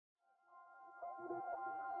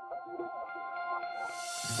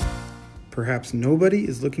Perhaps nobody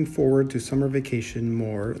is looking forward to summer vacation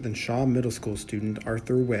more than Shaw Middle School student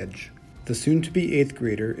Arthur Wedge. The soon-to-be 8th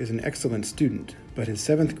grader is an excellent student, but his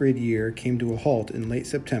 7th grade year came to a halt in late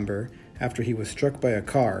September after he was struck by a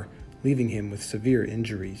car, leaving him with severe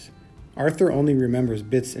injuries. Arthur only remembers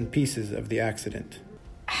bits and pieces of the accident.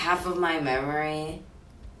 Half of my memory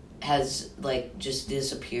has just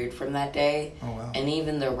disappeared from that day. Oh, wow. And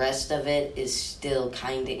even the rest of it is still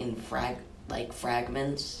kind of in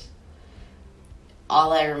fragments.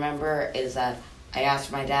 All I remember is that I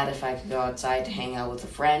asked my dad if I could go outside to hang out with a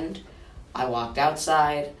friend. I walked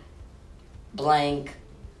outside, was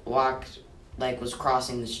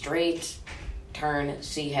crossing the street, turn,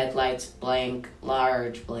 see headlights, blank,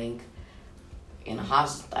 large, blank.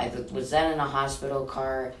 I was then in a hospital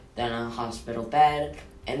car, then a hospital bed,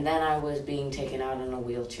 and then I was being taken out in a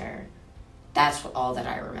wheelchair. That's all that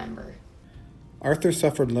I remember. Arthur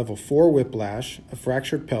suffered level 4 whiplash, a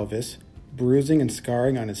fractured pelvis, bruising and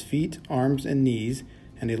scarring on his feet, arms, and knees,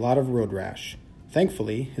 and a lot of road rash.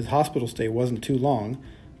 Thankfully, his hospital stay wasn't too long,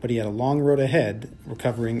 but he had a long road ahead,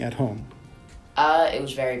 recovering at home. It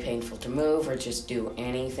was very painful to move or just do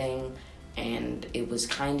anything, and it was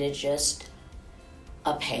kind of just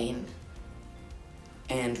a pain.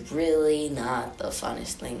 And really not the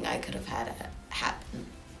funnest thing I could have had happen.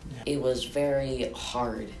 Yeah. It was very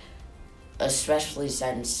hard, especially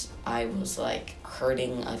since I was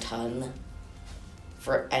hurting a ton.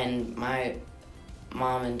 And my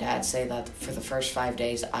mom and dad say that for the first 5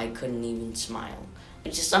 days I couldn't even smile,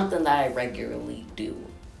 which is something that I regularly do.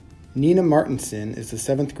 Nina Martinson is the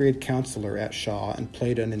 7th grade counselor at Shaw and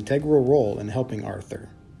played an integral role in helping Arthur.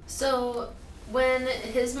 So when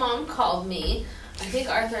his mom called me, I think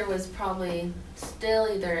Arthur was probably still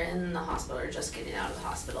either in the hospital or just getting out of the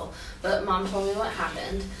hospital. But Mom told me what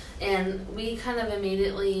happened, and we kind of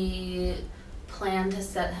immediately planned to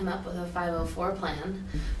set him up with a 504 plan.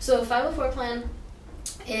 So a 504 plan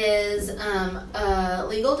is a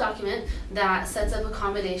legal document that sets up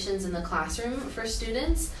accommodations in the classroom for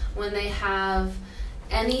students when they have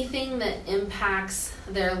anything that impacts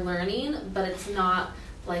their learning, but it's not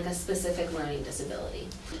like a specific learning disability.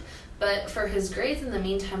 But for his grades in the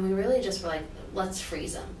meantime, we really just were like, let's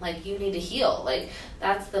freeze him. You need to heal.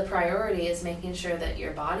 That's the priority, is making sure that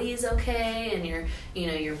your body is okay and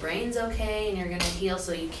your brain's okay and you're going to heal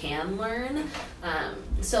so you can learn.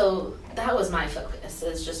 So that was my focus,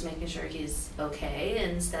 is just making sure he's okay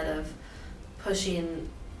instead of pushing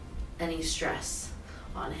any stress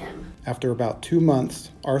on him. After about 2 months,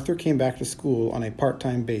 Arthur came back to school on a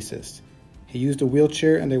part-time basis. He used a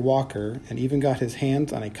wheelchair and a walker, and even got his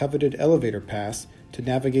hands on a coveted elevator pass to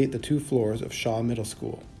navigate the 2 floors of Shaw Middle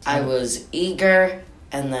School. I was eager,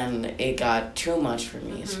 and then it got too much for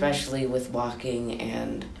me, especially with walking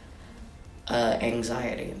and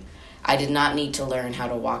anxiety. I did not need to learn how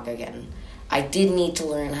to walk again. I did need to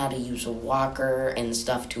learn how to use a walker and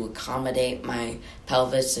stuff to accommodate my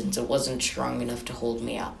pelvis, since it wasn't strong enough to hold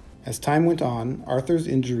me up. As time went on, Arthur's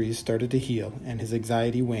injuries started to heal, and his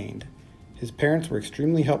anxiety waned. His parents were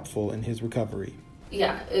extremely helpful in his recovery.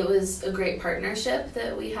 Yeah, it was a great partnership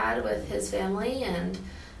that we had with his family, and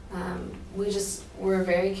we just were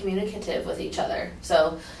very communicative with each other.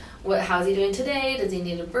 So how's he doing today? Does he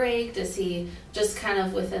need a break? Does he just kind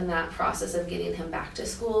of within that process of getting him back to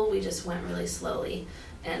school, we just went really slowly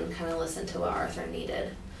and kind of listened to what Arthur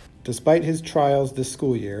needed. Despite his trials this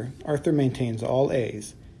school year, Arthur maintains all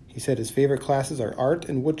A's. He said his favorite classes are art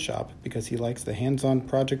and woodshop because he likes the hands-on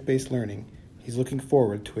project-based learning. He's looking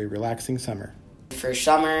forward to a relaxing summer. For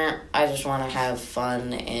summer, I just want to have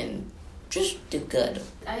fun and just do good.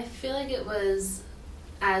 I feel like it was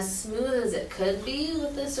as smooth as it could be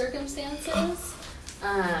with the circumstances.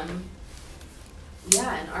 And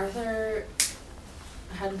Arthur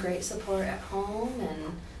had great support at home,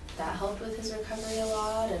 and that helped with his recovery a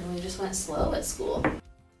lot, and we just went slow at school.